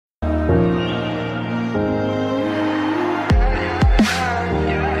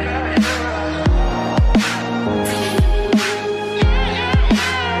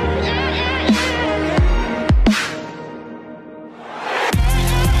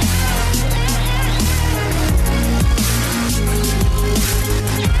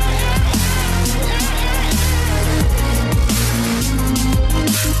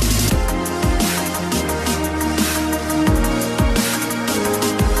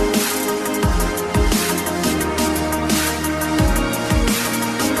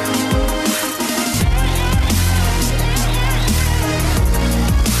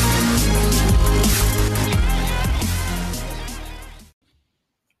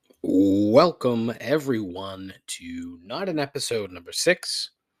Welcome, everyone, to Not an Episode number 6,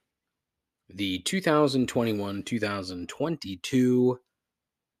 the 2021-2022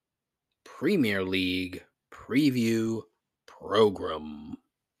 Premier League Preview Program.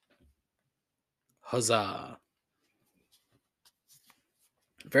 Huzzah!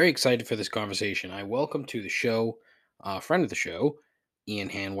 Very excited for this conversation. I welcome to the show, friend of the show, Ian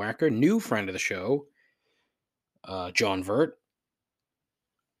Hanwacker, new friend of the show, John Vert.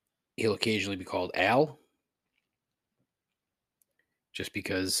 He'll occasionally be called Al, just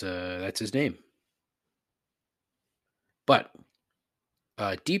because that's his name. But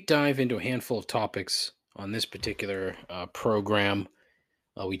deep dive into a handful of topics on this particular program.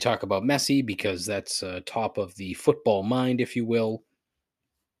 We talk about Messi because that's top of the football mind, if you will.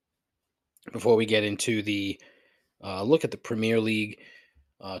 Before we get into the look at the Premier League,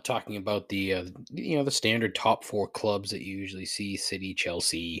 talking about the standard top four clubs that you usually see: City,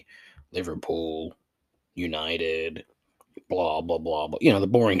 Chelsea, Liverpool, United, blah blah blah. But the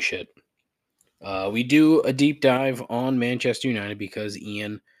boring shit. We do a deep dive on Manchester United because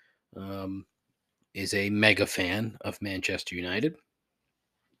Ian is a mega fan of Manchester United.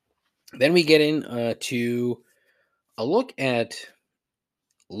 Then we get to a look at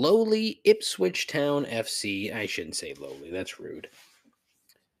lowly Ipswich Town FC. I shouldn't say lowly. That's rude.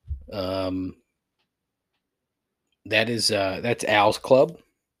 That's Al's club,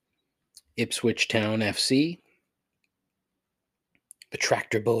 Ipswich Town FC. The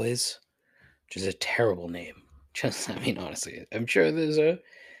Tractor Boys, which is a terrible name. Honestly, I'm sure there's a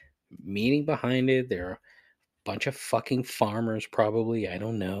meaning behind it. There are a bunch of fucking farmers, probably. I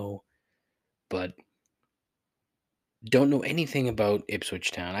don't know. But don't know anything about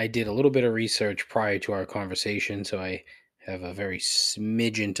Ipswich Town. I did a little bit of research prior to our conversation, so I have a very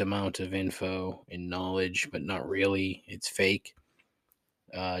smidgent amount of info and knowledge, but not really. It's fake.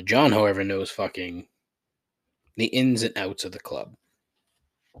 John, however, knows fucking the ins and outs of the club.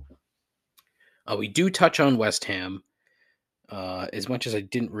 We do touch on West Ham, as much as I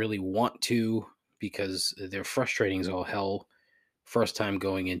didn't really want to, because they're frustrating as all hell. First time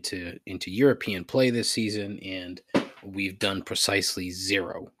going into European play this season, and we've done precisely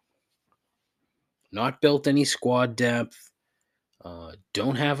zero. Not built any squad depth.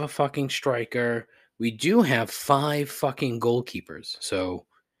 Don't have a fucking striker. We do have 5 fucking goalkeepers. So,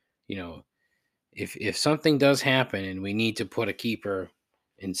 if something does happen and we need to put a keeper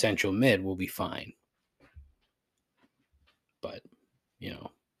in central mid, we'll be fine. But,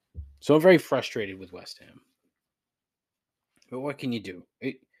 so I'm very frustrated with West Ham. But what can you do?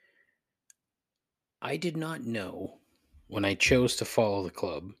 I did not know when I chose to follow the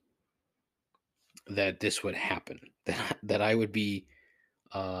club that this would happen, that I would be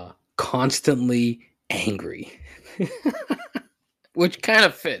constantly angry, which kind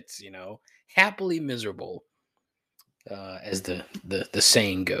of fits, happily miserable, as the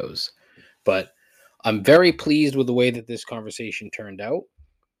saying goes. But I'm very pleased with the way that this conversation turned out.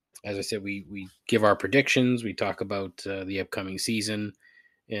 As I said, we give our predictions, we talk about the upcoming season,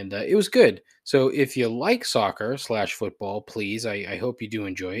 and it was good. So if you like soccer / football, please, I hope you do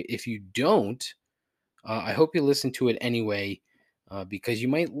enjoy it. If you don't, I hope you listen to it anyway, because you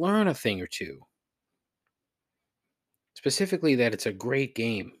might learn a thing or two. Specifically that it's a great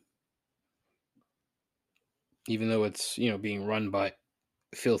game. Even though it's, being run by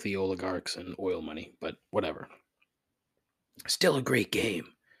filthy oligarchs and oil money, but whatever. Still a great game.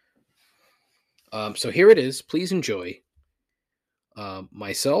 So here it is. Please enjoy.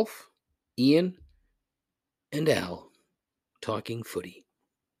 Myself, Ian, and Al talking footy.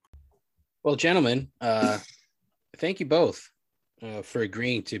 Well, gentlemen, thank you both for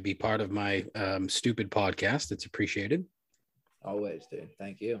agreeing to be part of my stupid podcast. It's appreciated. Always, dude.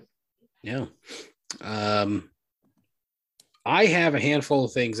 Thank you. Yeah. I have a handful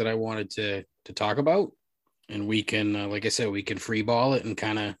of things that I wanted to talk about, and we can, like I said, we can free ball it and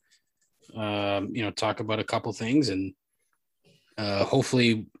kind of, talk about a couple things and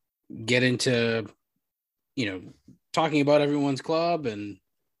hopefully get into, talking about everyone's club and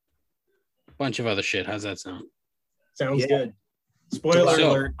a bunch of other shit. How's that sound? Sounds good. Spoiler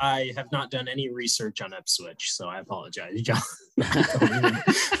alert, I have not done any research on Ipswich, so I apologize, John.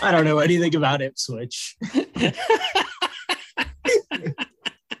 I don't know anything about Ipswich.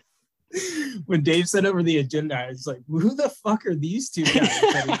 When Dave sent over the agenda, I was like, who the fuck are these two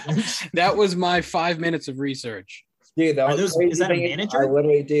guys? That was my 5 minutes of research. Dude, is that a manager? I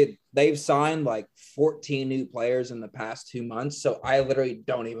literally did. They've signed like 14 new players in the past 2 months, so I literally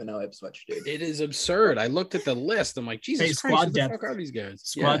don't even know Ipswich, dude. It is absurd. I looked at the list. I'm like, Jesus Christ, squad depth. Who the fuck are these guys?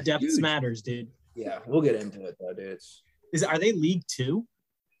 Squad depth matters, dude. Yeah, we'll get into it though, dude. Are they League 2?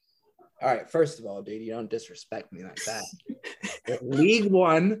 All right, first of all, dude, you don't disrespect me like that. They're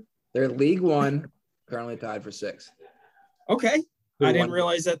League One, currently tied for 6th. Okay. I didn't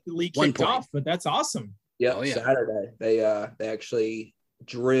realize that the league kicked off, but that's awesome. Yep, oh, yeah. Saturday. They actually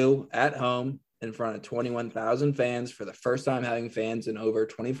drew at home in front of 21,000 fans for the first time having fans in over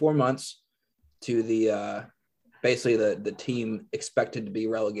 24 months to the basically the team expected to be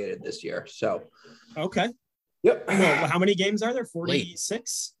relegated this year. So okay. Yep. Well, how many games are there?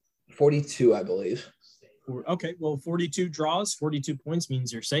 46? 42, I believe. Okay. Well, 42 draws, 42 points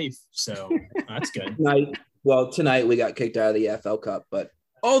means you're safe. So that's good. Tonight we got kicked out of the FL Cup, but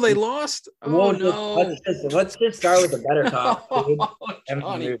they lost. Oh no! Let's just start with a better top.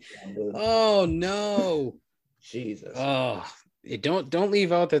 Oh no! Jesus! Oh, don't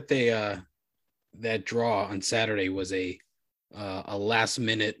leave out that they that draw on Saturday was a last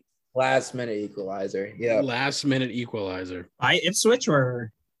minute equalizer. Yeah, last minute equalizer. By Ipswich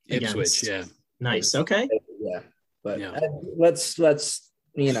or Ipswich? Yeah. Nice. Okay. Yeah, but let's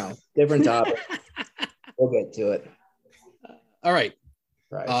different topic. We'll get to it. All right.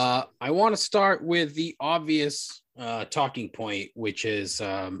 I want to start with the obvious talking point, which is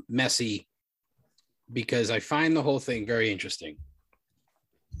Messi, because I find the whole thing very interesting.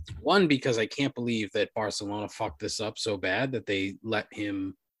 One, because I can't believe that Barcelona fucked this up so bad that they let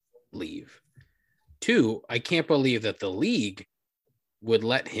him leave. Two, I can't believe that the league would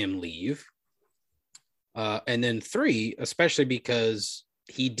let him leave. And then three, especially because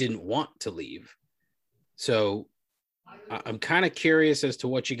he didn't want to leave. So I'm kind of curious as to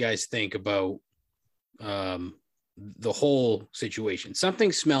what you guys think about the whole situation.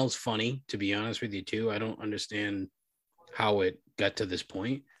 Something smells funny, to be honest with you, too. I don't understand how it got to this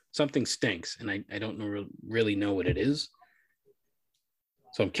point. Something stinks, and I don't really know what it is.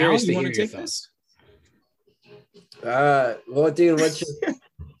 So I'm curious to hear your thoughts. Well, dude, let's just...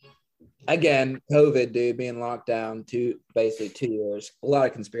 Again, COVID, dude, being locked down basically 2 years. A lot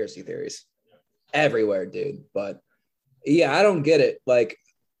of conspiracy theories everywhere, dude. But yeah, I don't get it. Like,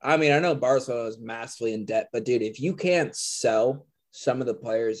 I mean, I know Barcelona is massively in debt, but dude, if you can't sell some of the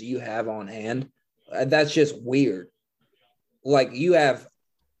players you have on hand, that's just weird. Like, you have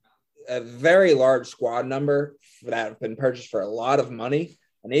a very large squad number that have been purchased for a lot of money.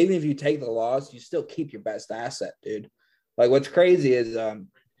 And even if you take the loss, you still keep your best asset, dude. Like, what's crazy is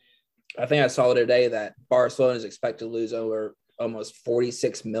I think I saw today that Barcelona is expected to lose over almost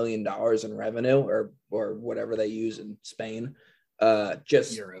 $46 million in revenue or whatever they use in Spain.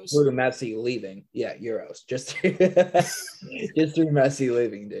 Just euros. Through Messi leaving. Yeah, euros. Just through Messi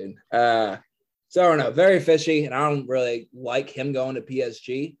leaving, dude. So I don't know. Very fishy. And I don't really like him going to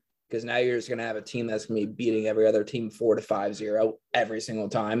PSG because now you're just going to have a team that's going to be beating every other team 4-5-0 every single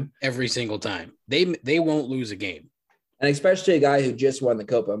time. Every single time. They won't lose a game. And especially a guy who just won the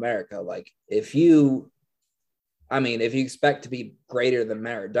Copa America. Like, if you expect to be greater than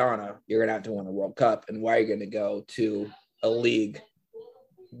Maradona, you're going to have to win a World Cup. And why are you going to go to a league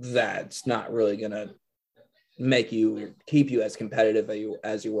that's not really going to keep you as competitive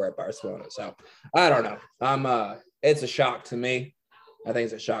as you were at Barcelona? So I don't know. It's a shock to me. I think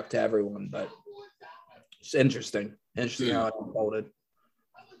it's a shock to everyone, but it's interesting. How it unfolded.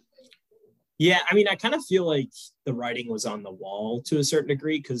 Yeah, I mean, I kind of feel like the writing was on the wall to a certain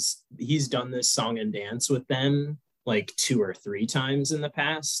degree because he's done this song and dance with them like 2 or 3 times in the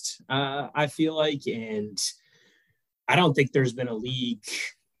past, I feel like. And I don't think there's been a league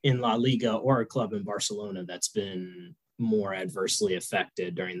in La Liga or a club in Barcelona that's been more adversely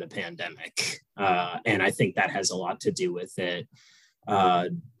affected during the pandemic. And I think that has a lot to do with it.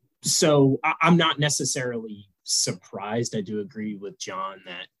 So I'm not necessarily surprised. I do agree with John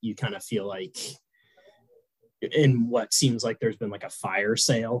that you kind of feel like in what seems like there's been like a fire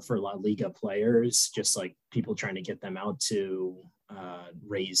sale for La Liga players, just like people trying to get them out to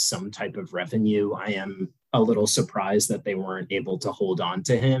raise some type of revenue. I am a little surprised that they weren't able to hold on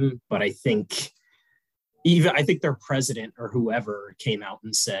to him, but I think their president or whoever came out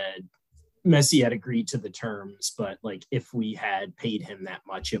and said Messi had agreed to the terms, but like if we had paid him that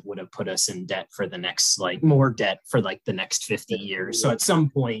much, it would have put us in debt for the next, like more debt for like the next 50 years. So at some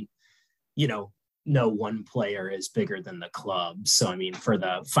point, no one player is bigger than the club. So, I mean, for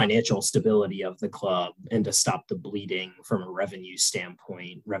the financial stability of the club and to stop the bleeding from a revenue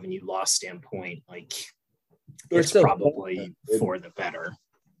loss standpoint, like it's probably for the better.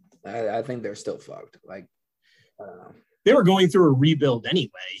 I think they're still fucked. Like, I don't know. They were going through a rebuild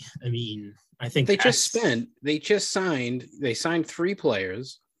anyway. I mean, I think they signed 3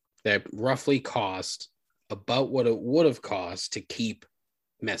 players that roughly cost about what it would have cost to keep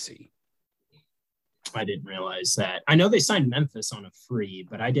Messi. I didn't realize that. I know they signed Memphis on a free,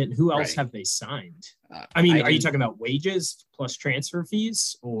 but I didn't. Who else Right. have they signed? I mean, are you didn't- talking about wages plus transfer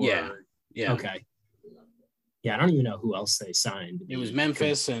fees? Or Yeah. Okay. Yeah, I don't even know who else they signed. It was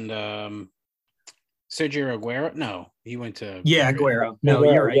Memphis and Sergio Aguero. No, he went to Yeah, Madrid. Aguero. No,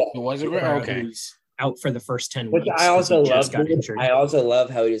 you're right. It was Aguero. Okay. Who's out for the first 10 Which weeks. I 'cause he also just love. got injured. I also love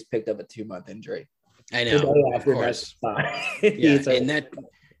how he just picked up a 2-month injury. I The know, day of after course. Messi. Yeah, He's like, and that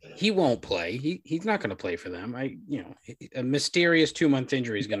he won't play. He's not going to play for them. A mysterious 2-month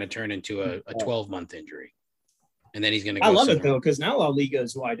injury is going to turn into a 12-month injury, and then he's going to. I love it though, because now La Liga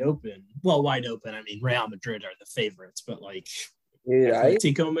is wide open. Well, wide open. I mean, Real Madrid are the favorites, but like dude,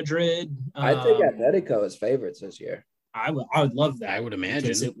 Atletico Madrid. I think Atletico is favorites this year. I would love that. I would imagine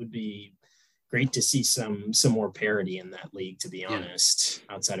because it would be great to see some more parity in that league. To be honest,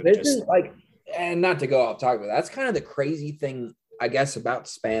 outside of This just is like, and not to go off topic, but that's kind of the crazy thing, I guess, about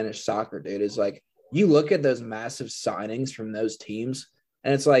Spanish soccer, dude, is like you look at those massive signings from those teams,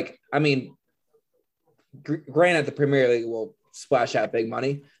 and it's like, I mean, granted, the Premier League will splash out big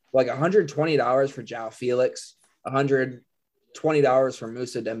money, like $120 for João Felix, $120 for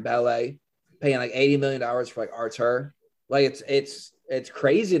Moussa Dembele, paying like $80 million for like Artur. Like it's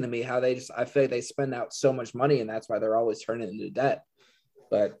crazy to me how I feel like they spend out so much money, and that's why they're always turning into debt.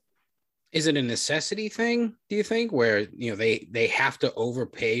 But is it a necessity thing? Do you think where they have to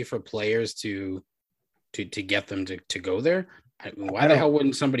overpay for players to get them to go there? Why the hell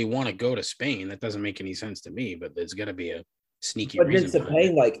wouldn't somebody want to go to Spain? That doesn't make any sense to me. But there's got to be a sneaky but reason. it's the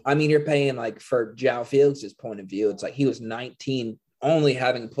paying, like, I mean, you're paying, like, for João Felix's point of view, it's like he was 19, only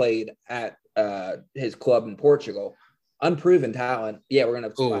having played at his club in Portugal, unproven talent. Yeah, we're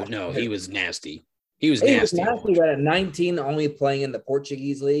gonna. Oh no, he was nasty. He was nasty. But at 19, only playing in the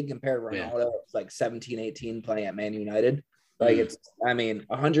Portuguese league compared to Ronaldo, it's like 17, 18 playing at Man United. Like it's, I mean,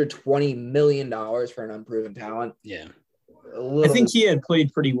 $120 million for an unproven talent. Yeah. I think he had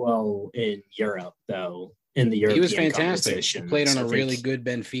played pretty well in Europe, though. In the European he was fantastic. He played on a I really think good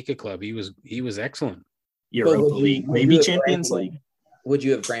Benfica club. He was excellent. Europa League, maybe Champions League. Would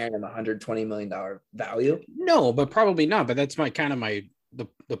you have granted him $120 million value? No, but probably not. But that's the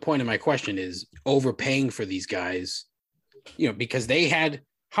point of my question is overpaying for these guys, because they had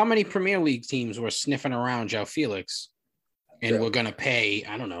how many Premier League teams were sniffing around João Felix and we're going to pay,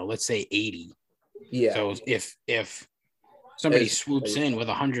 I don't know, let's say 80. Yeah. So if somebody swoops in with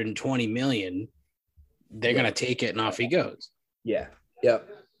 120 million, they're going to take it and off he goes. Yeah. Yep.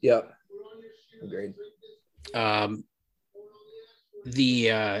 Agreed.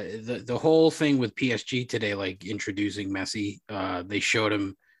 The whole thing with PSG today, like introducing Messi, they showed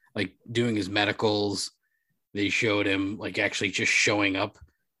him like doing his medicals. They showed him like actually just showing up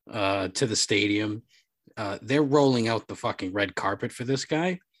to the stadium. They're rolling out the fucking red carpet for this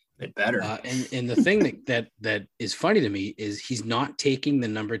guy. They better. And the thing that is funny to me is he's not taking the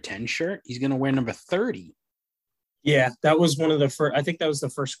number 10 shirt. He's going to wear number 30. Yeah, that was one of the first. I think that was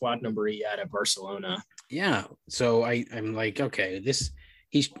the first squad number he had at Barcelona. Yeah, so I'm like, okay, is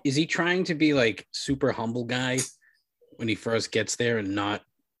he trying to be like super humble guy when he first gets there and not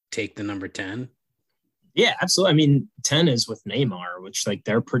take the number 10? Yeah, absolutely. I mean, 10 is with Neymar, which like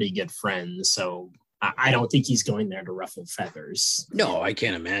they're pretty good friends. So I don't think he's going there to ruffle feathers. No, I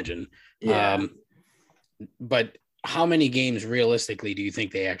can't imagine. Yeah. But how many games realistically do you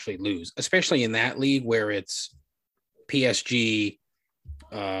think they actually lose, especially in that league where it's PSG,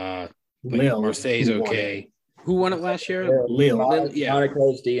 Lille, Marseille's okay. Who won it last year? Lille. Yeah.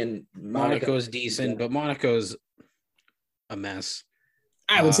 Monaco's decent, but Monaco's a mess.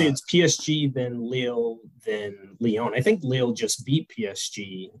 I would say it's PSG, then Lille, then Lyon. I think Lille just beat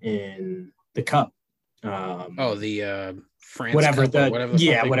PSG in the cup. The France whatever Cup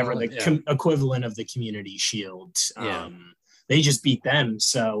the equivalent of the Community Shield. They just beat them.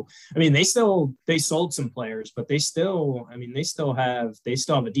 So I mean, they sold some players, but they still have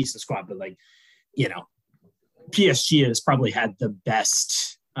a decent squad. But like, PSG has probably had the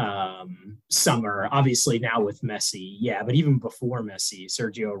best summer. Obviously now with Messi, but even before Messi,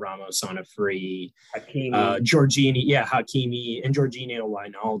 Sergio Ramos on a free, Hakimi and Jorginho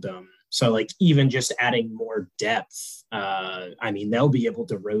Wijnaldum. So like even just adding more depth, they'll be able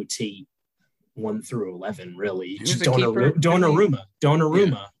to rotate 1 through 11 really. Just Donnarumma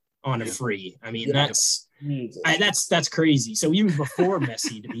on a free. I mean, that's crazy. So even before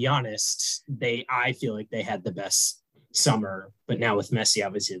Messi, to be honest, I feel like they had the best summer, but now with Messi,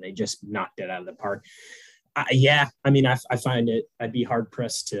 obviously they just knocked it out of the park. I find it, I'd be hard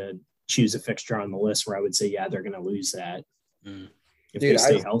pressed to choose a fixture on the list where I would say, they're going to lose that. If they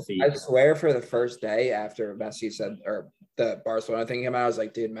stay healthy. I swear for the first day after Messi said, or the Barcelona thing came out, I was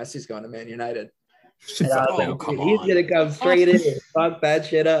like, dude, Messi's going to Man United. And I was Oh, like, come he's on. gonna come straight in and fuck that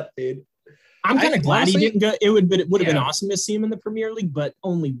shit up, dude. I'm kind of glad honestly, he didn't go. It would have been Yeah. awesome to see him in the Premier League, but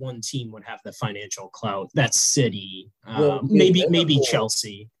only one team would have the financial clout. That's City, Well, maybe Liverpool.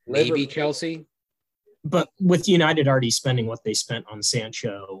 Chelsea. Maybe Liverpool. Chelsea. But with United already spending what they spent on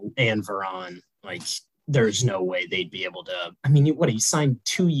Sancho and Varane, like there's no way they'd be able to. I mean, what he signed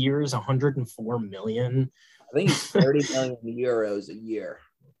 2 years, 104 million. I think it's 30 million euros a year.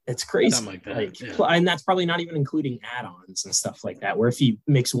 It's crazy. Something like that, yeah. And that's probably not even including add-ons and stuff like that. Where if he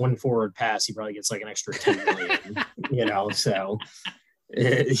makes one forward pass, he probably gets like an extra 10 million. So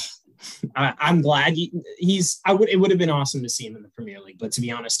I'm glad he's. It would have been awesome to see him in the Premier League, but to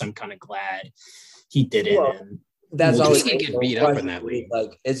be honest, I'm kind of glad he didn't. Well, and That's Well, always he can't get beat up in that league.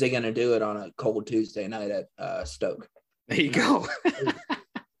 Like, is he going to do it on a cold Tuesday night at Stoke? There you go.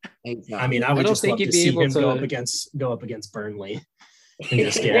 He's not. I mean, I would don't just think love he'd to be see able him to- go up against Burnley and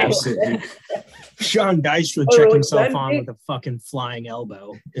just get absolutely. Sean Dyche would Oh, check like himself that? on with a fucking flying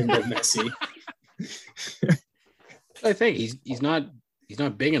elbow into Messi. I think he's not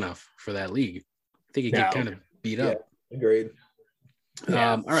big enough for that league. I think he No. get kind of beat up. Agreed.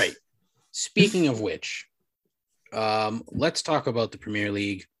 Yeah. All right. Speaking of which, let's talk about the Premier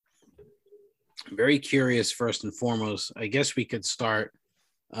League. I'm very curious, first and foremost. I guess we could start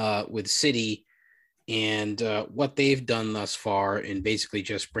with City and what they've done thus far in basically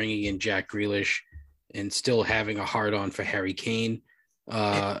just bringing in Jack Grealish and still having a hard-on for Harry Kane.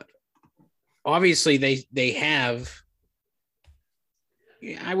 Obviously, they have,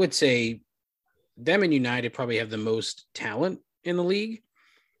 I would say, them and United probably have the most talent in the league.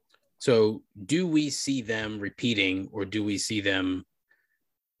 So do we see them repeating, or do we see them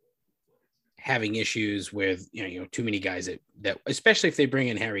having issues with, too many guys that especially if they bring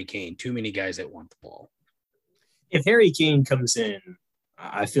in Harry Kane, too many guys that want the ball? If Harry Kane comes in,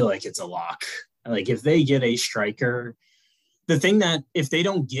 I feel like it's a lock. Like if they get a striker, if they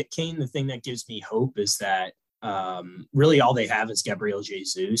don't get Kane, the thing that gives me hope is that really all they have is Gabriel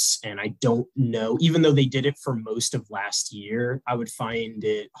Jesus. And I don't know, even though they did it for most of last year, I would find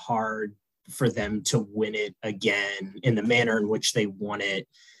it hard for them to win it again in the manner in which they won it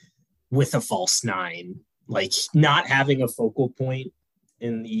with a false nine. Like not having a focal point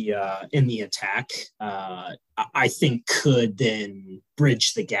in the attack, I think could then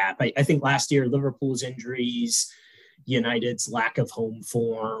bridge the gap. I think last year, Liverpool's injuries, United's lack of home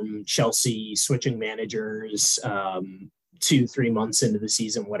form, Chelsea switching managers 2-3 months into the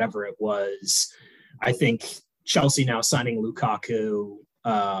season, whatever it was. I think Chelsea now signing Lukaku,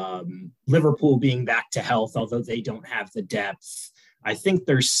 Liverpool being back to health, although they don't have the depth. I think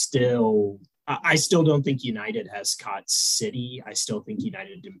I still don't think United has caught City. I still think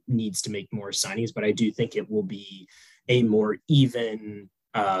United needs to make more signings, but I do think it will be a more even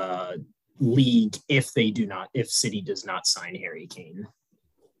league if City does not sign Harry Kane.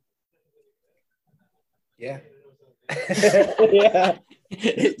 Yeah. Yeah.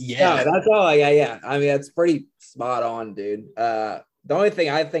 No, that's all. Yeah. I mean, that's pretty spot on, dude. The only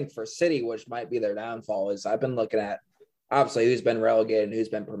thing I think for City, which might be their downfall, is I've been looking at obviously who's been relegated and who's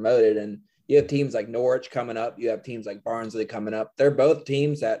been promoted. And you have teams like Norwich coming up. You have teams like Barnsley coming up. They're both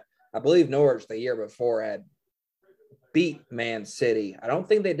teams that I believe Norwich the year before had beat Man City. I don't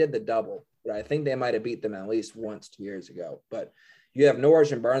think they did the double, but I think they might have beat them at least once 2 years ago. But you have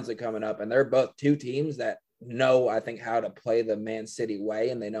Norwich and Barnsley coming up, and they're both two teams that know, I think, how to play the Man City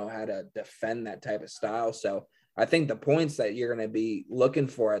way, and they know how to defend that type of style. So I think the points that you're going to be looking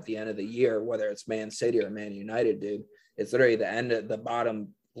for at the end of the year, whether it's Man City or Man United, dude, it's literally the end of the bottom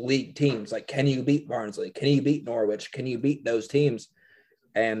league teams. Like, can you beat Barnsley? Can you beat Norwich? Can you beat those teams?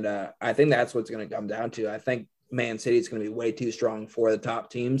 And I think that's what's going to come down to. I think Man City is going to be way too strong for the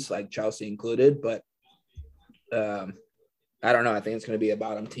top teams, like Chelsea included. But I don't know. I think it's going to be a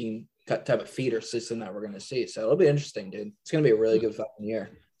bottom team type of feeder system that we're going to see. So it'll be interesting, dude. It's going to be a really good fucking year,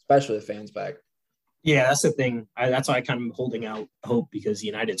 especially with fans back. Yeah, that's the thing. That's why I kind of holding out hope, because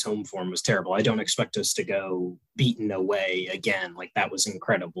United's home form was terrible. I don't expect us to go beaten away again. Like, that was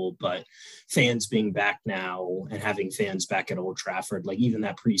incredible. But fans being back now and having fans back at Old Trafford, like even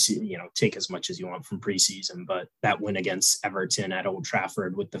that preseason, take as much as you want from preseason, but that win against Everton at Old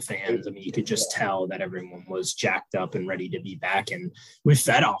Trafford with the fans, I mean, you could just tell that everyone was jacked up and ready to be back. And we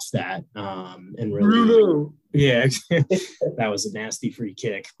fed off that and really, yeah, that was a nasty free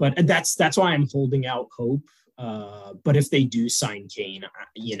kick. But that's why I'm holding out hope. But if they do sign Kane,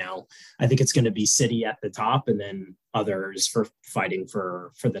 I think it's going to be City at the top and then others for fighting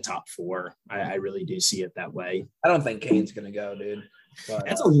for the top four. I really do see it that way. I don't think Kane's going to go, dude. But,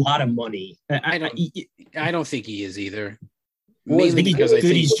 that's a lot of money. I don't think he is either. Mainly because I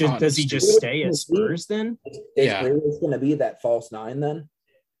think does he just stay at Spurs then? Is Grealish going to be that false nine then?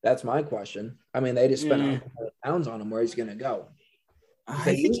 That's my question. I mean, they just spent pounds on him. Where he's going to go?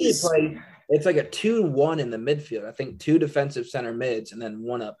 I think it's like a 2-1 in the midfield. I think 2 defensive center mids and then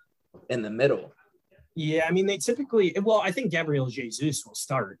 1 up in the middle. Yeah, I mean, they typically – well, I think Gabriel Jesus will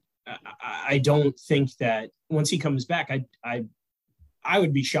start. I don't think that once he comes back, I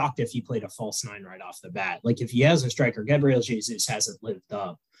would be shocked if he played a false nine right off the bat. Like, if he has a striker, Gabriel Jesus hasn't lived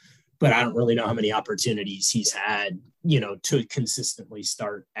up. But I don't really know how many opportunities he's had, to consistently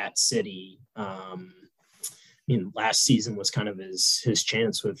start at City. I mean, last season was kind of his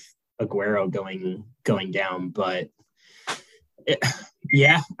chance with Aguero going down. But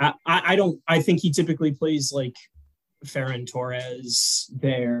I think he typically plays like Ferran Torres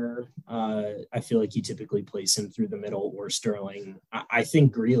there. I feel like he typically plays him through the middle or Sterling. I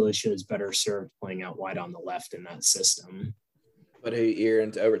think Grealish is better served playing out wide on the left in that system. But you're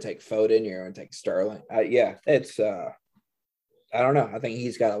going to overtake Foden, you're going to take Sterling. It's I don't know. I think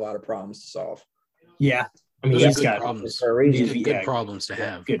he's got a lot of problems to solve. Yeah. I mean, he's got problems. Good problems to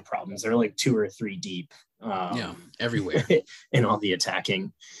have. Good problems. They're like 2 or 3 deep. Everywhere. And all the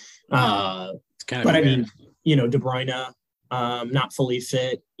attacking. It's kind of but weird. I mean, De Bruyne, not fully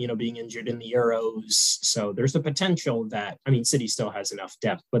fit, being injured in the Euros. So there's the potential that, I mean, City still has enough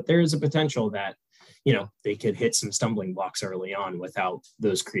depth, but there's a potential that, they could hit some stumbling blocks early on without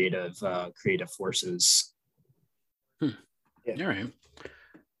those creative forces. Yeah. All right.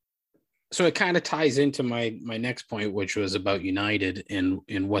 So it kind of ties into my next point, which was about United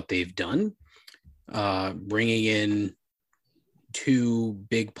and what they've done, bringing in 2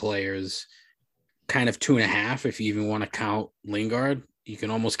 big players, kind of 2.5 if you even want to count Lingard. You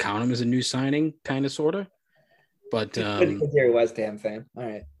can almost count him as a new signing, kind of, sort of. But you're a West Ham fan. All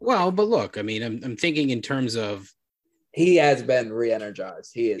right. Well, but look, I mean, I'm thinking in terms of he has been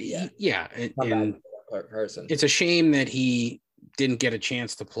re-energized. He is. Yeah. And person. It's a shame that he didn't get a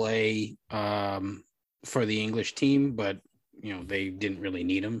chance to play for the English team, but they didn't really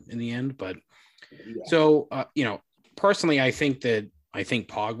need him in the end. But so personally, I think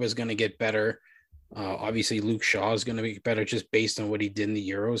Pogba's going to get better. Obviously, Luke Shaw is going to be better just based on what he did in the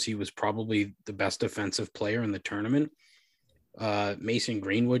Euros. He was probably the best defensive player in the tournament. Mason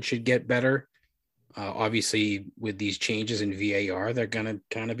Greenwood should get better. Obviously, with these changes in VAR, they're going to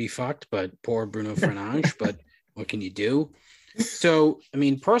kind of be fucked, but poor Bruno Fernandes, but what can you do? So, I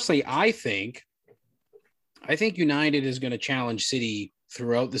mean, personally, I think United is going to challenge City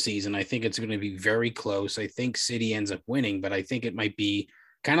throughout the season. I think it's going to be very close. I think City ends up winning, but I think it might be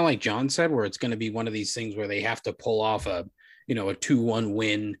kind of like John said, where it's going to be one of these things where they have to pull off a 2-1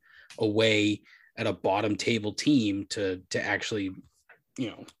 win away at a bottom table team to actually,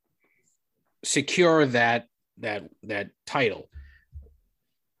 secure that title.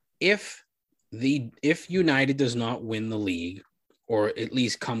 If United does not win the league or at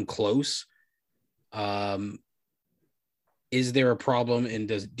least come close, is there a problem? And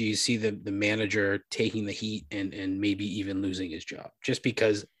do you see the manager taking the heat and maybe even losing his job? Just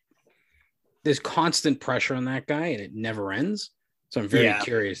because there's constant pressure on that guy and it never ends. So I'm very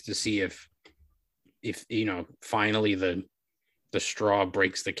curious to see if finally the straw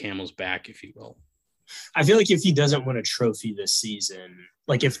breaks the camel's back, if you will. I feel like if he doesn't win a trophy this season,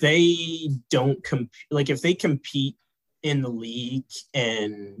 like if they don't if they compete in the league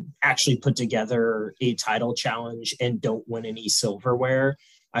and actually put together a title challenge and don't win any silverware,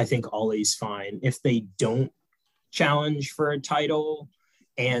 I think Ollie's fine. If they don't challenge for a title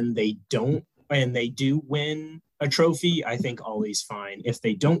and they do win a trophy, I think Ollie's fine. If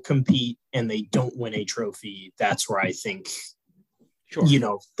they don't compete and they don't win a trophy, that's where I think,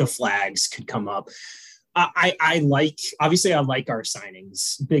 the flags could come up. I like our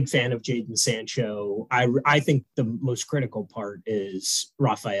signings. Big fan of Jadon Sancho. I think the most critical part is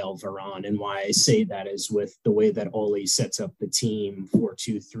Rafael Varane, and why I say that is with the way that Ole sets up the team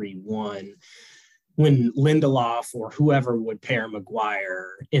 4-2-3-1. When Lindelof or whoever would pair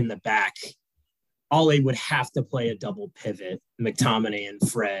Maguire in the back, Ole would have to play a double pivot, McTominay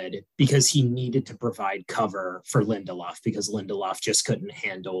and Fred, because he needed to provide cover for Lindelof because Lindelof just couldn't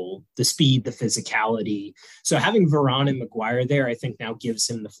handle the speed, the physicality. So having Varane and Maguire there, I think now gives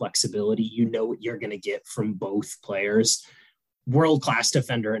him the flexibility. You know what you're going to get from both players. World-class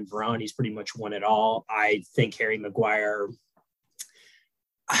defender in Varane, he's pretty much won it all. I think Harry Maguire,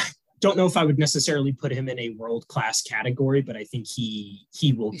 I don't know if I would necessarily put him in a world-class category, but I think he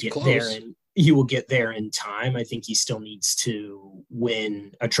will get close. There and he will get there in time. I think he still needs to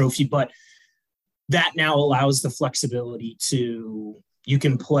win a trophy, but that now allows the flexibility to, you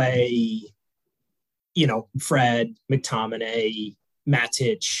can play Fred, McTominay,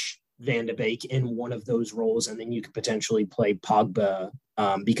 Matic, Van de Beek in one of those roles, and then you could potentially play Pogba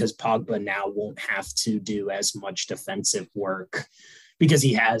because Pogba now won't have to do as much defensive work because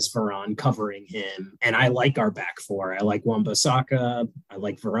he has Varane covering him. And I like our back four. I like Wan-Bissaka. I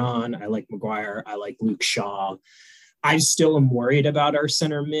like Varane. I like Maguire. I like Luke Shaw. I still am worried about our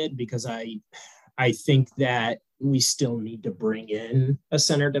center mid because I think that we still need to bring in a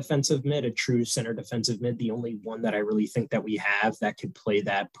center defensive mid, a true center defensive mid. The only one that I really think that we have that could play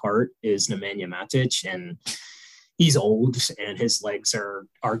that part is Nemanja Matic, and he's old and his legs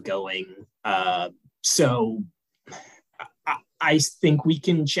are going. So I think we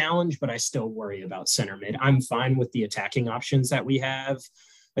can challenge, but I still worry about center mid. I'm fine with the attacking options that we have.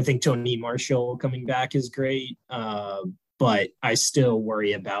 I think Tony Marshall coming back is great, but I still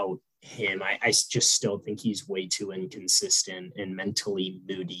worry about him. I just still think he's way too inconsistent and mentally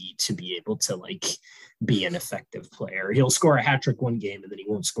moody to be able to be an effective player. He'll score a hat trick one game and then he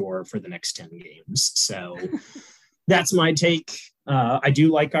won't score for the next 10 games. So that's my take. I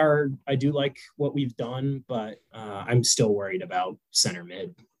do like what we've done, but I'm still worried about center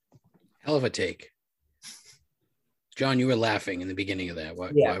mid. Hell of a take. John, you were laughing in the beginning of that.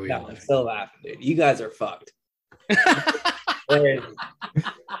 Why were you laughing? I'm still laughing, dude. You guys are fucked. There is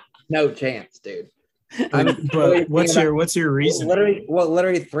no chance, dude. But what's your reason?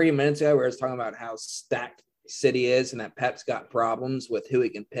 Literally 3 minutes ago, we were talking about how stacked City is and that Pep's got problems with who he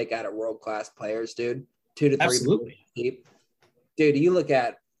can pick out of world-class players, dude. 2 to 3 Absolutely. Deep. Dude, you look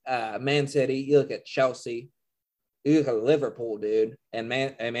at Man City, you look at Chelsea, you look at Liverpool, dude, and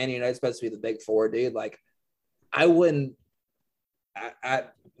Man United's supposed to be the big four, dude. I wouldn't.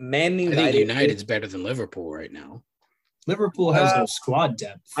 Man United. I think United's better than Liverpool right now. Liverpool has no squad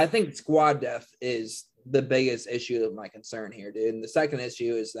depth. I think squad depth is the biggest issue of my concern here, dude. And the second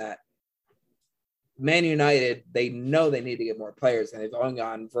issue is that Man United, they know they need to get more players, and they've only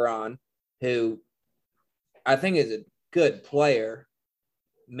gotten Varane, who I think is a good player,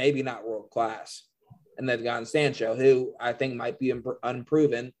 maybe not world class. And they've gotten Sancho, who I think might be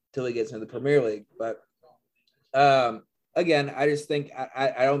unproven till he gets into the Premier League. But again, I just think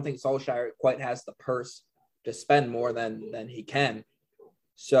I don't think Solskjaer quite has the purse to spend more than he can.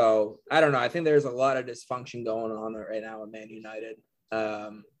 So I don't know. I think there's a lot of dysfunction going on right now in Man United.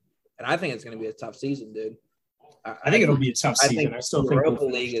 And I think it's going to be a tough season, dude. I think it'll be a tough season. I still think Europa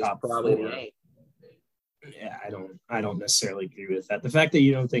League is probably the aim. Yeah, I don't necessarily agree with that. The fact that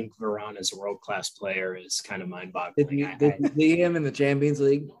you don't think Varane is a world-class player is kind of mind-boggling. Did you see him in the Champions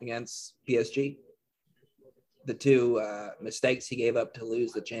League against PSG? The two mistakes he gave up to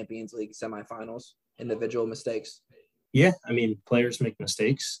lose the Champions League semifinals, individual mistakes. Yeah, I mean, players make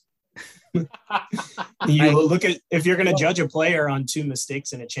mistakes. You look at, if you're going to judge a player on 2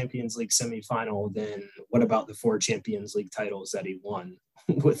 mistakes in a Champions League semifinal, then what about the 4 Champions League titles that he won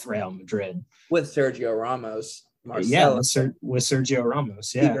with Real Madrid? With Sergio Ramos, Marcelo. Yeah, with Sergio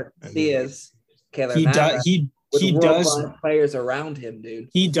Ramos. Yeah, he does players around him, dude.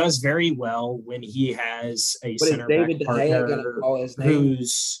 He does very well when he has a center back partner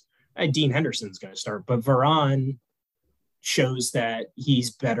who's Dean Henderson's going to start, but Varane shows that he's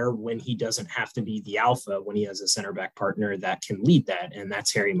better when he doesn't have to be the alpha, when he has a center back partner that can lead that, and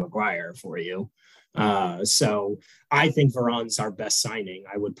that's Harry Maguire for you. So I think Varane's our best signing.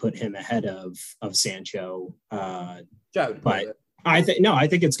 I would put him ahead of Sancho. But I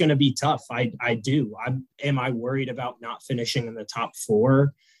think it's going to be tough. I do. Am I worried about not finishing in the top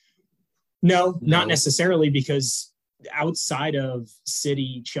 4? No, not necessarily, because outside of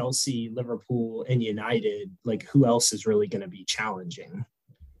City, Chelsea, Liverpool, and United, who else is really going to be challenging?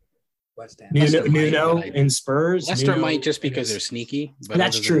 West Ham. Nuno and Spurs. Leicester might, just because they're sneaky. But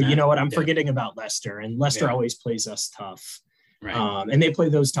that's true. You know what? I'm forgetting about Leicester, and Leicester always plays us tough. Right. And they play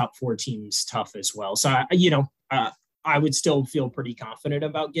those top 4 teams tough as well. So, I would still feel pretty confident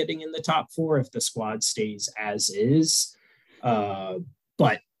about getting in the top 4 if the squad stays as is.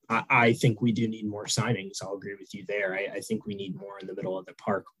 But I think we do need more signings. I'll agree with you there. I think we need more in the middle of the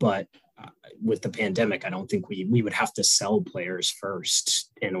park. But with the pandemic, I don't think we would have to sell players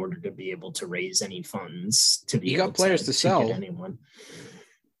first in order to be able to raise any funds to be. You got players to sell. Get anyone.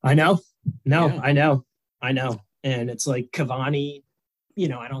 I know. No, yeah. I know. And it's like Cavani.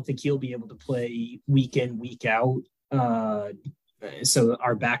 I don't think he'll be able to play week in, week out. So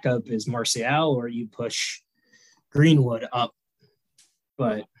our backup is Martial, or you push Greenwood up.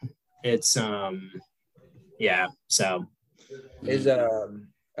 But it's so is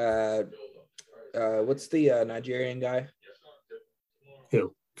what's the Nigerian guy?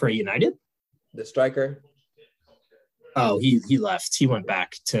 Who for United? The striker. Oh, he left. He went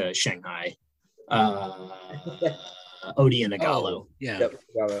back to Shanghai. Odi and Igalo. Yeah. Yep,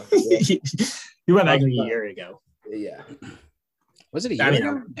 Gallo. Yeah. He went back a year ago. Yeah. Was it a year I mean,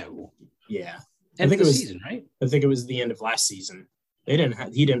 ago? No. Yeah. End think of it was- season, right? I think it was the end of last season. He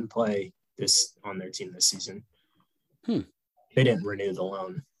didn't play this on their team this season. Hmm. They didn't renew the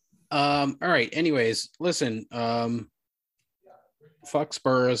loan. All right. Anyways, listen. Fuck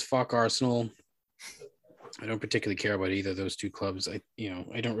Spurs. Fuck Arsenal. I don't particularly care about either of those two clubs. I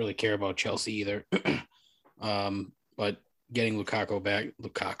don't really care about Chelsea either. But getting Lukaku back,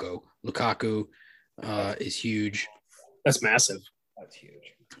 Lukaku is huge. That's massive. That's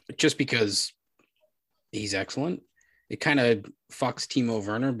huge. Just because he's excellent. It kind of fucks Timo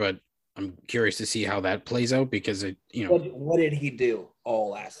Werner, but I'm curious to see how that plays out because What did he do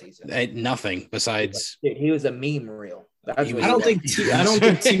all last season? Nothing besides Dude, he was a meme reel. That's He what was- I don't think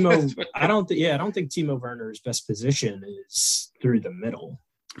Timo- I don't think Timo Werner's best position is through the middle.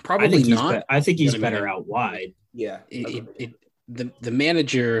 probably not. I think he's But I mean, better out wide. Yeah. The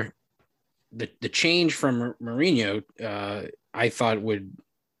manager, the change from Mourinho, I thought would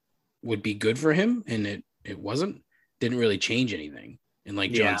be good for him, and it wasn't. Didn't really change anything. And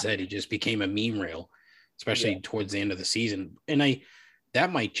like John said, he just became a meme rail, especially towards the end of the season. And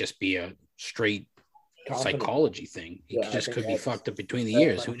that might just be a straight psychology thing. He Yeah, I just think could be that's- fucked up between the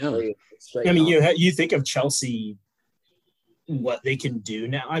years. Who knows? I mean, you think of Chelsea, what they can do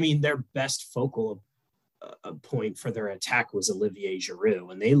now. I mean, their best focal point for their attack was Olivier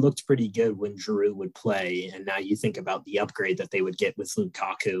Giroud, and they looked pretty good when Giroud would play. And now you think about the upgrade that they would get with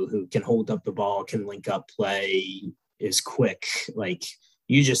Lukaku, who can hold up the ball, can link up play, is quick. Like,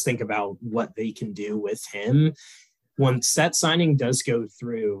 you just think about what they can do with him. Once that signing does go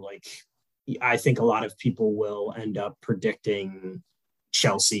through, like, I think a lot of people will end up predicting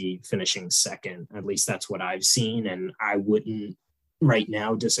Chelsea finishing second. At least that's what I've seen, and I wouldn't right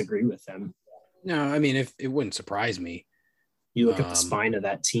now disagree with them. No, I mean, if it wouldn't surprise me. You look at the spine of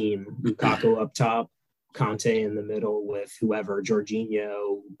that team: Lukaku up top, Conte in the middle with whoever,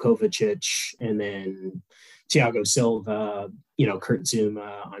 Jorginho, Kovacic, and then Thiago Silva, Kurt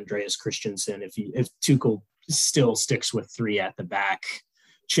Zuma, Andreas Christensen. If Tuchel still sticks with three at the back,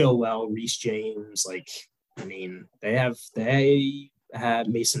 Chilwell, Reece James, they have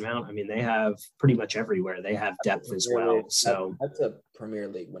Mason Mount. I mean, they have pretty much everywhere. They have depth as well. So that's a Premier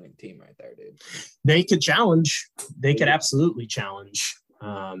League winning team right there, dude. they could challenge. They could absolutely challenge.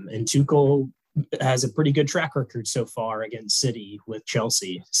 And Tuchel has a pretty good track record so far against City with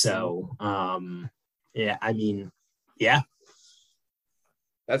Chelsea. So,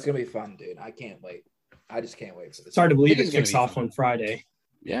 That's gonna be fun, dude. I can't wait. I just can't wait for this. It's hard to believe It is it gonna kicks be off fun. on Friday.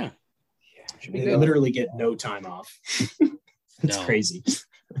 Yeah. Should be They good. literally get no time off. It's No. crazy.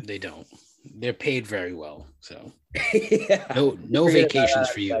 They don't. They're paid very well. So yeah. no Forget about vacations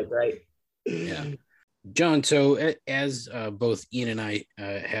that, for you. right? Yeah. John, so as both Ian and I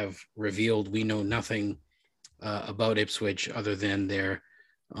have revealed, we know nothing about Ipswich other than their,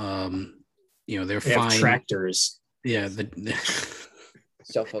 they're They have fine. tractors. Yeah,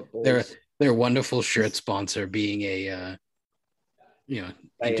 Suffolk Bulls. their wonderful shirt sponsor being a,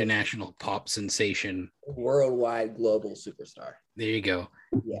 Right. international pop sensation. Worldwide global superstar. There you go.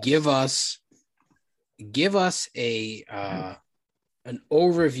 Yes. Give us a an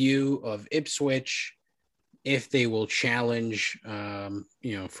overview of Ipswich, if they will challenge,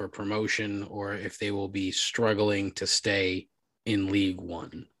 for promotion, or if they will be struggling to stay in League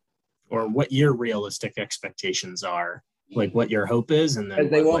One. Or what your realistic expectations are, like what your hope is, and then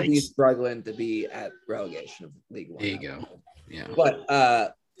Because they what, won't be struggling to be at relegation of League One. There you go. Yeah.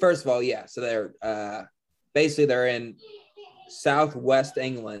 But first of all, yeah. So they're basically they're in Southwest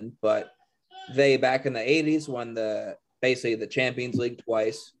England, but they back in the 80s won the Champions League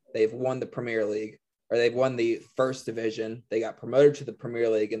twice. They've won the Premier League, or they've won the first division. They got promoted to the Premier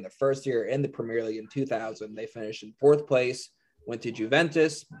League in the first year in the Premier League in 2000. They finished in fourth place, went to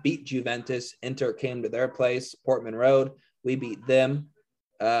Juventus, beat Juventus. Inter came to their place, Portman Road. We beat them.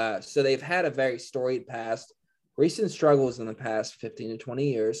 So they've had a very storied past. Recent struggles in the past 15 to 20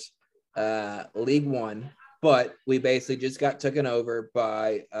 years, League One, but we basically just got taken over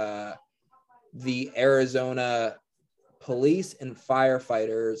by the Arizona Police and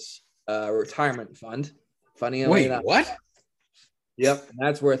Firefighters Retirement Fund. Funny enough. Wait, what? Yep, and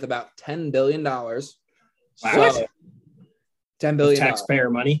that's worth about $10 billion. Wow. So, $10 billion. taxpayer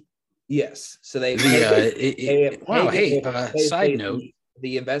money. Yes. So they Wow. Hey, side note.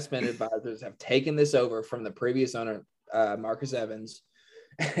 The investment advisors have taken this over from the previous owner, Marcus Evans.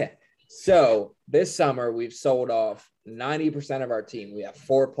 So this summer, we've sold off 90% of our team. We have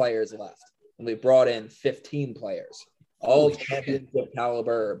 4 players left, and we brought in 15 players. all Holy shit. championship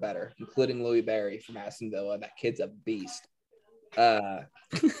caliber or better, including Louis Barry from Aston Villa. That kid's a beast.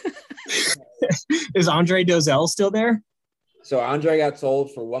 Is Andre Dozell still there? So Andre got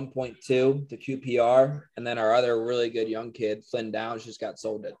sold for 1.2 to QPR, and then our other really good young kid, Flynn Downs, just got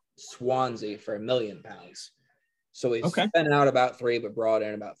sold to Swansea for £1 million. So we've spent out about 3, but brought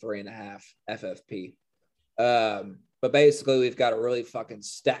in about 3.5 FFP. But basically, we've got a really fucking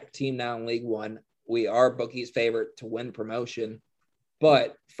stacked team now in League One. We are bookies' favorite to win promotion,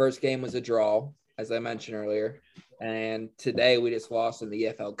 but first game was a draw, as I mentioned earlier. And today we just lost in the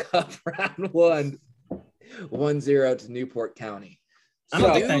EFL Cup round 1, 1-0 to Newport County. I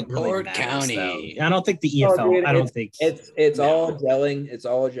don't think that really matters, County. Though. I don't think the EFL. Dude, I don't think it's all gelling. It's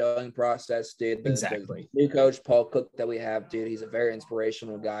all a gelling process, dude. Exactly. The new coach Paul Cook that we have, dude. He's a very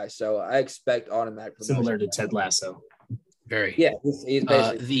inspirational guy. So I expect automatic promotion. Similar to Ted Lasso. Very. Yeah, he's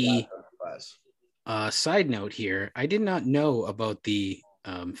basically side note here. I did not know about the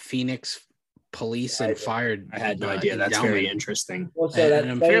Phoenix Police and Fire. I had no idea. That's very interesting. Well, so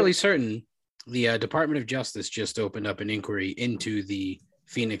and I'm fairly certain the Department of Justice just opened up an inquiry into the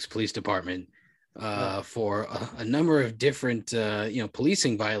Phoenix Police Department for a number of different,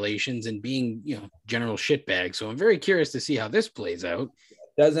 policing violations and being, general shitbags. So I'm very curious to see how this plays out.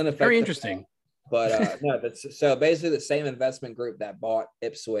 Doesn't affect. Very interesting. But no, that's so basically the same investment group that bought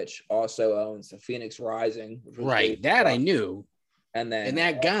Ipswich also owns the Phoenix Rising. Right. That I knew. And then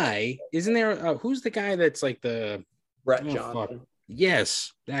that guy, isn't there? Who's the guy that's like the Brett Johnson? Fuck.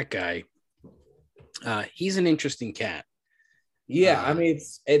 Yes, that guy. He's an interesting cat. Yeah, I mean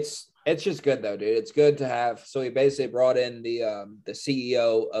it's just good though, dude. It's good to have. So he basically brought in the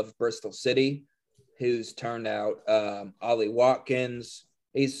CEO of Bristol City, who's turned out Ollie Watkins.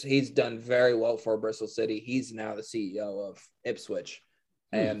 He's done very well for Bristol City. He's now the CEO of Ipswich,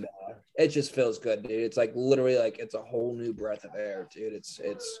 and it just feels good, dude. It's like literally like it's a whole new breath of air, dude. It's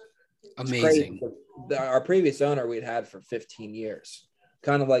amazing. Our previous owner we'd had for 15 years.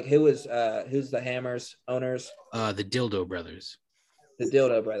 Kind of like who's the Hammers owners? The Dildo Brothers. The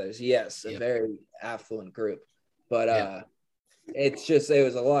Dildo Brothers, yes, a very affluent group. But it's just it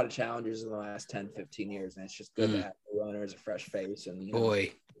was a lot of challenges in the last 10, 15 years, and it's just good to have new owners, a fresh face, and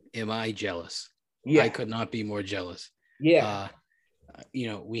boy, am I jealous. Yeah. I could not be more jealous. Yeah.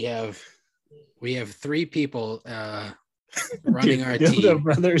 We have 3 people running our Dildo team.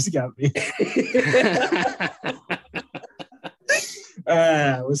 Brothers got me.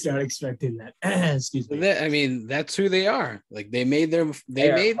 I was not expecting that. Excuse me. That's who they are. Like they made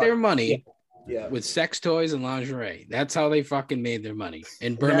their money with sex toys and lingerie. That's how they fucking made their money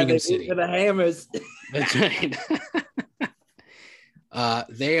in Birmingham City. For the Hammers. That's right.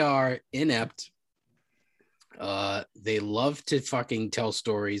 They are inept. They love to fucking tell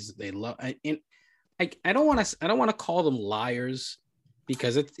stories. They love. I don't want to call them liars,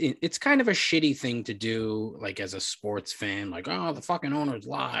 because it's kind of a shitty thing to do, like as a sports fan, like, oh, the fucking owners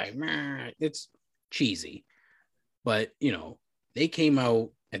lie. It's cheesy. But, they came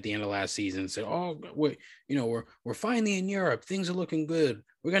out at the end of last season and said, oh, we're finally in Europe. Things are looking good.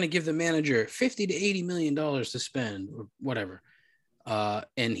 We're going to give the manager $50 to $80 million to spend or whatever.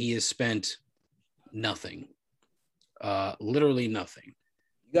 And he has spent nothing, literally nothing.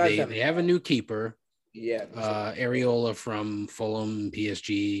 They have a new keeper. Yeah, Areola from Fulham,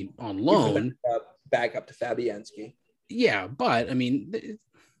 PSG on loan. Back up to Fabianski. Yeah, but I mean,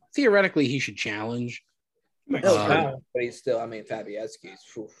 theoretically, he should challenge. But he's still, Fabianski's.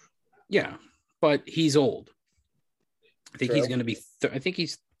 Yeah, but he's old. I think he's going to be. I think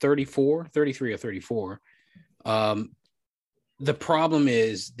he's 33 or 34. The problem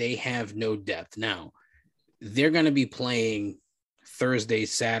is they have no depth now. They're going to be playing Thursday,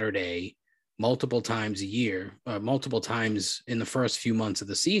 Saturday, multiple times a year, multiple times in the first few months of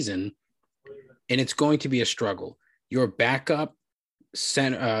the season, and it's going to be a struggle. Your backup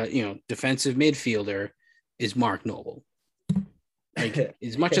center, defensive midfielder is Mark Noble. Like,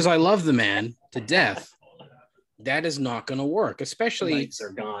 as much as I love the man to death, that is not going to work. Especially, lights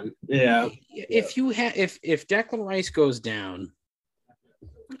are gone. Yeah. If Declan Rice goes down,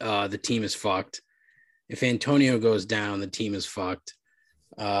 the team is fucked. If Antonio goes down, the team is fucked.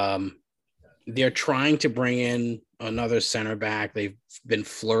 They're trying to bring in another center back. They've been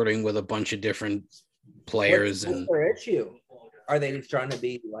flirting with a bunch of different players. What's their issue? Are they just trying to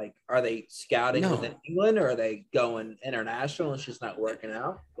be like, are they scouting within England, or are they going international? It's just not working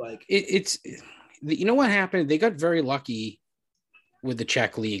out. Like it's what happened? They got very lucky with the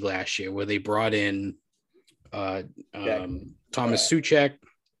Czech league last year, where they brought in Thomas Souček,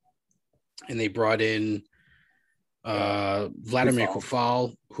 and they brought in Vladimir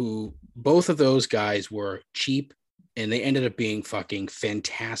Kufal, who both of those guys were cheap and they ended up being fucking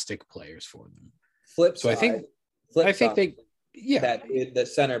fantastic players for them. Flip So side. I think they, yeah, that the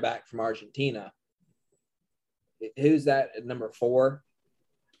center back from Argentina. Who's that at number 4?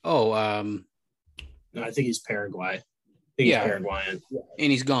 Oh, No, I think he's Paraguay. I think he's Paraguayan.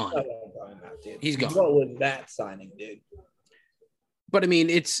 And he's gone. He's gone. What was that signing, dude? But I mean,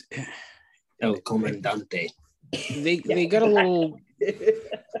 it's El Comandante. They got a little.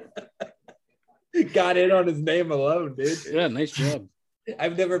 Got in on his name alone, dude. Yeah, nice job.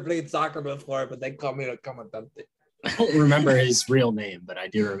 I've never played soccer before, but they call me El Comandante. I don't remember his real name, but I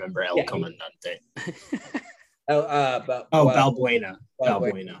do remember El Comandante. Balbuena.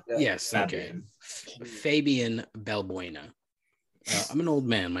 Balbuena. Yes, okay. Fabian Balbuena. I'm an old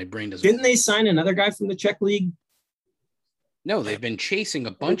man. My brain doesn't. Didn't they sign another guy from the Czech league? No, they've been chasing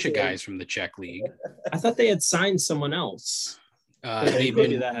a bunch of guys from the Czech league. I thought they had signed someone else.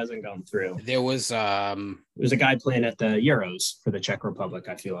 Maybe that hasn't gone through. There was there's a guy playing at the Euros for the Czech Republic,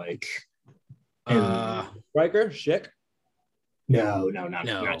 I feel like. Striker, Schick? No, not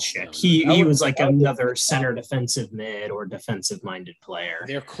Schick. He was like another center defensive mid or defensive minded player.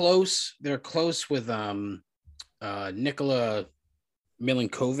 They're close. They're close with Nikola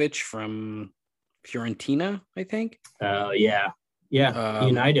Milinkovic from Fiorentina, I think. Yeah.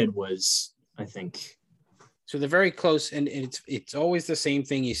 United was, I think. So they're very close, and it's always the same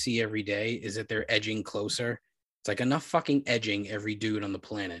thing you see every day is that they're edging closer. It's like enough fucking edging every dude on the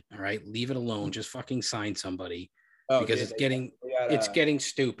planet. All right, leave it alone. Just fucking sign somebody because it's getting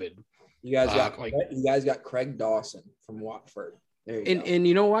stupid. You guys got Craig Dawson from Watford. And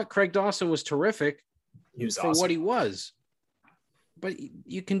you know what? Craig Dawson was terrific. He was for awesome. What he was. But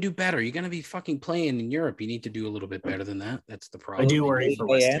you can do better. You're going to be fucking playing in Europe. You need to do a little bit better than that. That's the problem. I do worry for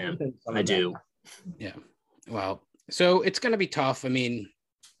West Ham. I do. Yeah. Well, so it's going to be tough. I mean,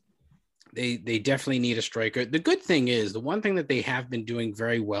 they definitely need a striker. The good thing is, the one thing that they have been doing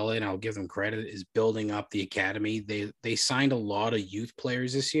very well in, I'll give them credit, is building up the academy. They signed a lot of youth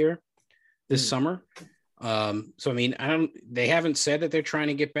players this summer. So, I mean, they haven't said that they're trying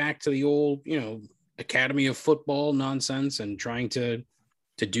to get back to the old, Academy of Football nonsense and trying to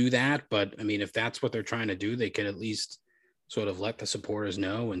do that. But I mean, if that's what they're trying to do, they could at least sort of let the supporters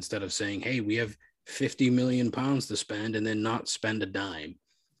know instead of saying, hey, we have 50 million pounds to spend and then not spend a dime.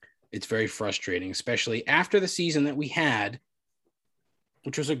 It's very frustrating, especially after the season that we had,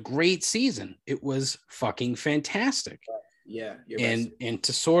 which was a great season. It was fucking fantastic. Yeah. And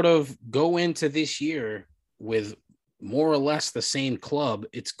to sort of go into this year with more or less the same club,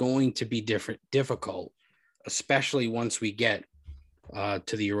 it's going to be difficult, especially once we get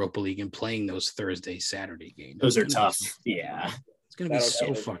to the Europa League and playing those Thursday, Saturday games. Those are tough. Yeah. It's going to be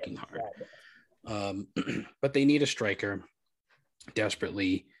so fucking hard. But they need a striker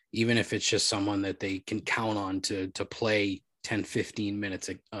desperately, even if it's just someone that they can count on to play 10, 15 minutes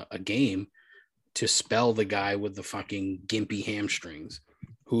a game to spell the guy with the fucking gimpy hamstrings,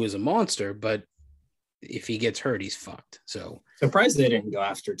 who is a monster, but if he gets hurt, he's fucked. So surprised they didn't go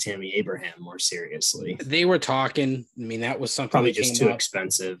after Tammy Abraham more seriously. They were talking. I mean, that was something probably just too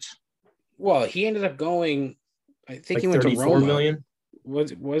expensive. Well, he ended up going. I think like he went to Roma. Million?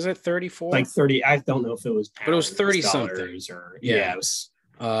 Was it 34? Like 30. I don't know if it was pounds, but it was 30 something. Or yeah. It was.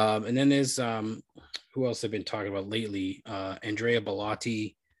 And then there's who else I've been talking about lately? Andrea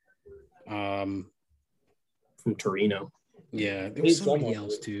Bellotti, from Torino. Yeah, there was somebody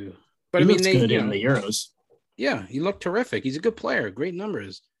else too. But he I mean, they good in the Euros. Yeah, he looked terrific. He's a good player, great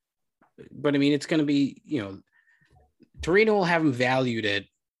numbers. But I mean, it's going to be, Torino will have him valued at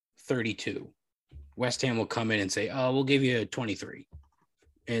 32. West Ham will come in and say, "Oh, we'll give you 23,"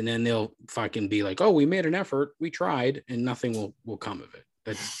 and then they'll fucking be like, "Oh, we made an effort, we tried," and nothing will come of it.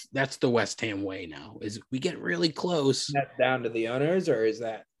 That's the West Ham way now. Is we get really close. That's down to the owners, or is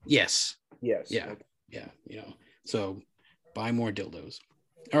that? Yes. Yes. Yeah. Okay. Yeah. So buy more dildos.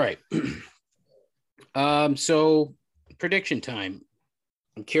 All right. So prediction time.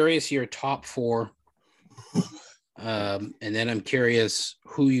 I'm curious your top 4. And then I'm curious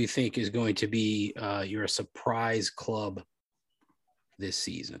who you think is going to be your surprise club this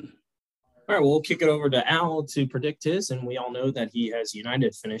season. All right, we'll kick it over to Al to predict his, and we all know that he has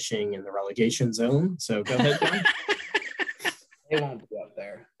United finishing in the relegation zone. So go ahead, John. They won't be up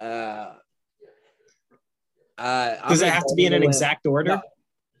there. Does it have to be in an exact order?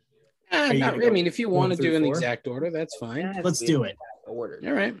 I mean, if you want to do an exact order, that's fine. Let's do it. Order.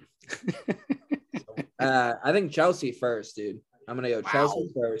 All right. I think Chelsea first, dude. I'm gonna go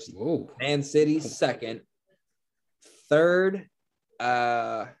Chelsea first. Whoa. Man City second. Third.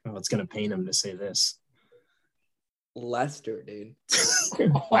 It's gonna pain him to say this. Leicester, dude.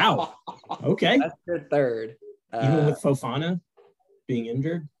 Wow. Okay. Leicester third. Even with Fofana being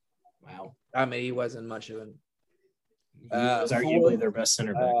injured? Wow. I mean, he wasn't much of an. He was arguably their best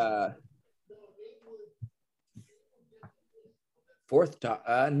center back. Fourth top.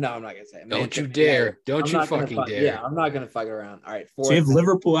 No, I'm not gonna say it. Don't you dare. Don't you fucking dare. Yeah, I'm not gonna fuck around. All right. Fourth. So you have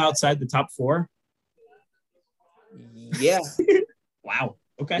Liverpool outside the top 4? Yeah. Wow.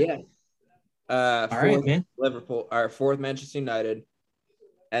 Okay. Yeah. All fourth, right, man. Liverpool. Or fourth, Manchester United.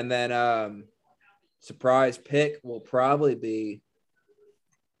 And then surprise pick will probably be.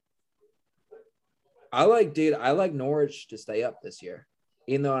 I like Norwich to stay up this year.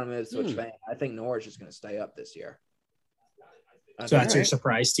 Even though I'm an Ipswich fan, I think Norwich is going to stay up this year. So that's your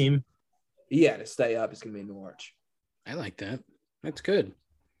surprise team? Yeah, to stay up, it's going to be Norwich. I like that. That's good.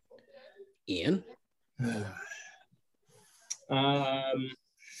 Ian?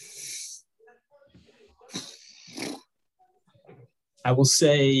 I will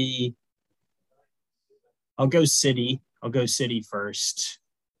say I'll go City. I'll go City first.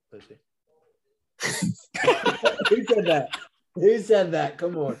 Who said that? Who said that?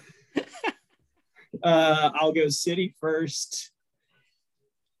 Come on. I'll go City first.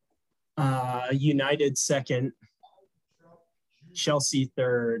 United second. Chelsea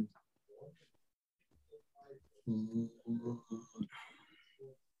third.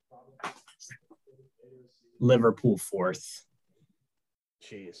 Liverpool fourth.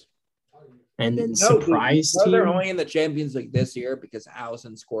 Jeez. And then surprise team. They're only in the Champions League this year because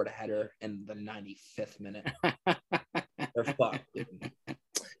Alisson scored a header in the 95th minute. They're fucked.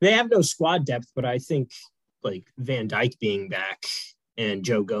 They have no squad depth, but I think like Van Dijk being back and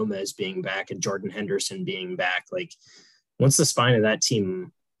Joe Gomez being back and Jordan Henderson being back, like once the spine of that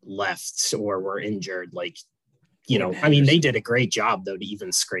team left or were injured, like, you know, I mean, they did a great job though to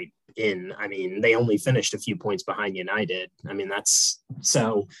even scrape in. I mean, they only finished a few points behind United. I mean,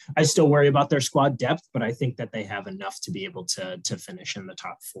 so I still worry about their squad depth, but I think that they have enough to be able to finish in the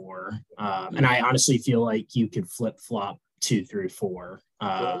top 4. And I honestly feel like you could flip flop 2 through 4. They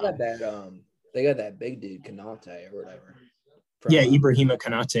got that big dude Konate or whatever. Ibrahima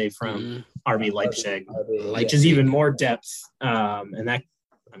Konate from RB Leipzig, which is even more depth. And that,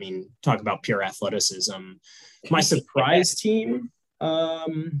 I mean, talk about pure athleticism. My surprise team.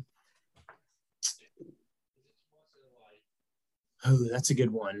 Oh, that's a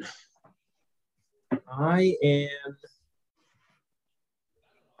good one. I'm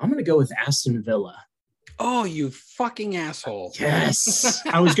going to go with Aston Villa. Oh, you fucking asshole. Yes.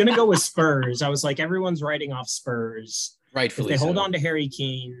 I was going to go with Spurs. I was like, everyone's writing off Spurs. Rightfully if they hold on to Harry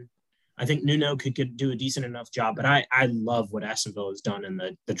Kane, I think Nuno could do a decent enough job. But I love what Aston Villa has done in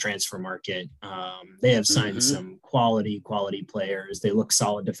the transfer market. They have signed some quality players. They look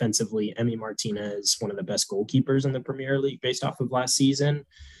solid defensively. Emi Martinez, one of the best goalkeepers in the Premier League based off of last season.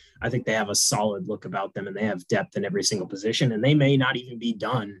 I think they have a solid look about them, and they have depth in every single position. And they may not even be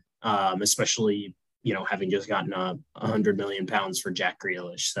done, especially, you know, having just gotten £100 million for Jack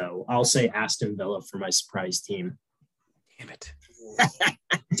Grealish. So I'll say Aston Villa for my surprise team. Damn it.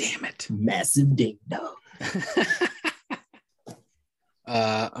 Damn it. Massive ding dong.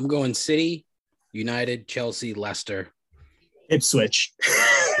 I'm going City, United, Chelsea, Leicester. Ipswich.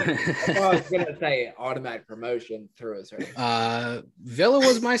 I was going to say automatic promotion through his Villa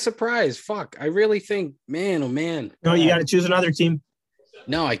was my surprise. Fuck. I really think, man, oh man. No, you got to choose another team.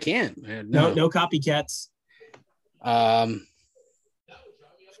 No, I can't. No copycats.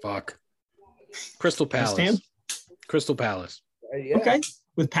 Fuck. Crystal Palace. Crystal Palace. Yeah. Okay.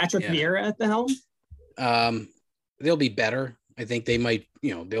 With Patrick Vieira at the helm? They'll be better. I think they might,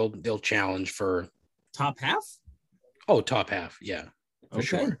 you know, they'll challenge for top half. Oh, top half. Yeah, for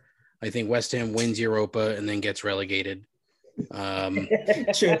sure. I think West Ham wins Europa and then gets relegated.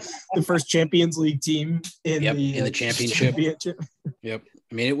 The first Champions League team in the championship. Yep.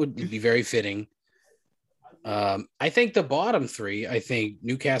 I mean, it would be very fitting. I think the bottom 3, I think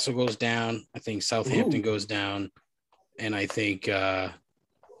Newcastle goes down. I think Southampton goes down. And I think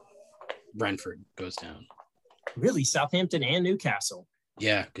Brentford goes down. Really? Southampton and Newcastle?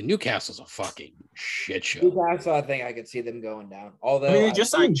 Yeah, Newcastle's a fucking shit show. Newcastle, I think I could see them going down. Although I mean, they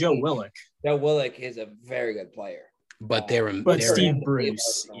just signed Joe Willock. Joe Willock is a very good player. But they're Steve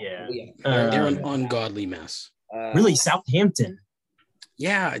Bruce, they're an ungodly mess. Really, Southampton?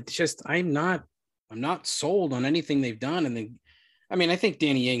 Yeah, it's just I'm not sold on anything they've done. And then, I mean, I think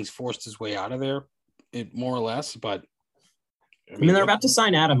Danny Ings forced his way out of there, more or less. But I mean, they're about to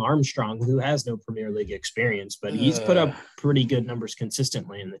sign Adam Armstrong, who has no Premier League experience, but he's put up pretty good numbers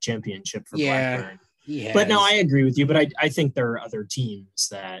consistently in the Championship for Blackburn. But no, I agree with you. But I think there are other teams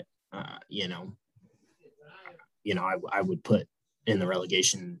that I would put in the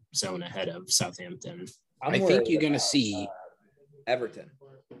relegation zone ahead of Southampton. I think you're going to see Everton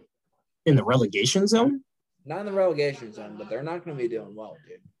in the relegation zone. Not in the relegation zone, but they're not going to be doing well,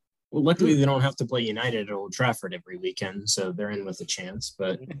 dude. Well, luckily they don't have to play United at Old Trafford every weekend, so they're in with a chance.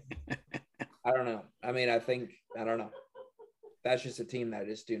 But I don't know. I mean, I don't know. That's just a team that I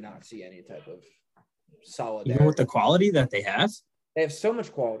just do not see any type of solidarity. Even with the quality that they have so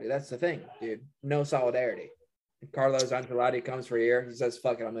much quality. That's the thing, dude. No solidarity. Carlos Ancelotti comes for a year. He says,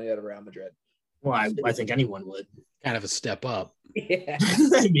 "Fuck it, I'm going to go to Real Madrid." Well, I think anyone would. Kind of a step up. Yeah.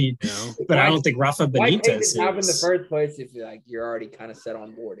 I mean, but I don't think Rafa Benitez why take this job in the first place if you're already kind of set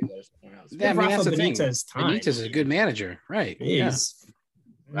on board to go somewhere else? Yeah, I mean, that's the thing. Time. Benitez is a good manager, right? He's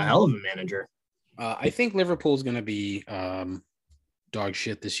a hell of a manager. I think Liverpool's going to be dog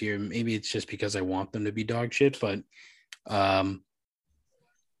shit this year. Maybe it's just because I want them to be dog shit, but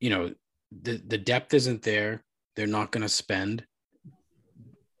you know, the depth isn't there. They're not going to spend.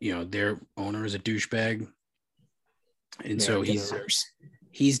 You know, their owner is a douchebag. And so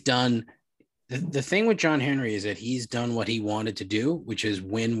he's done the thing with John Henry is that he's done what he wanted to do, which is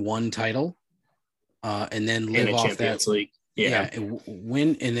win one title and then live off that. League. Yeah.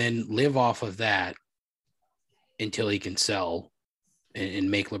 Win and then live off of that until he can sell and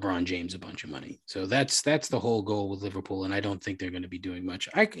make LeBron James a bunch of money. So that's the whole goal with Liverpool. And I don't think they're going to be doing much.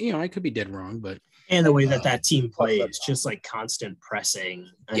 I could be dead wrong, but. And the way that team plays, just like constant pressing.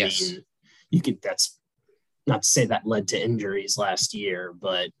 I mean, that's not to say that led to injuries last year,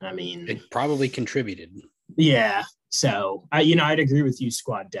 but I mean, it probably contributed. Yeah. So I'd agree with you.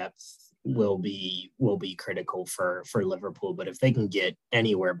 Squad depth will be critical for Liverpool, but if they can get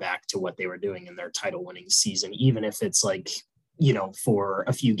anywhere back to what they were doing in their title winning season, even if it's like, for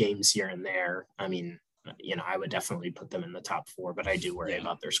a few games here and there, I mean, I would definitely put them in the top 4, but I do worry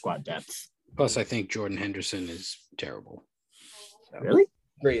about their squad depth. Plus, I think Jordan Henderson is terrible. So. Really?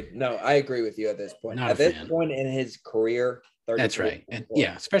 Agreed. No, I agree with you at this point. At this point in his career, that's right. And,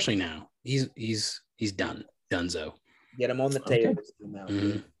 especially now, he's done. Donezo. Get him on the table now.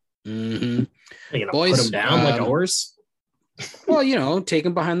 Mm-hmm. Boys, put him down like a horse. Well, take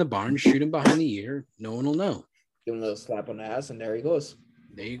him behind the barn, shoot him behind the ear. No one will know. Give him a little slap on the ass, and there he goes.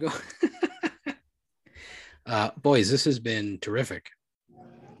 There you go. Boys, this has been terrific.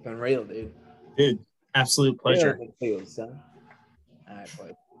 It's been real, dude. Dude, absolute pleasure. All right,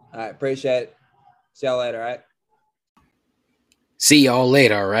 boy. All right, appreciate it. See y'all later, all right? See y'all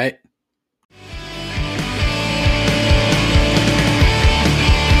later, all right?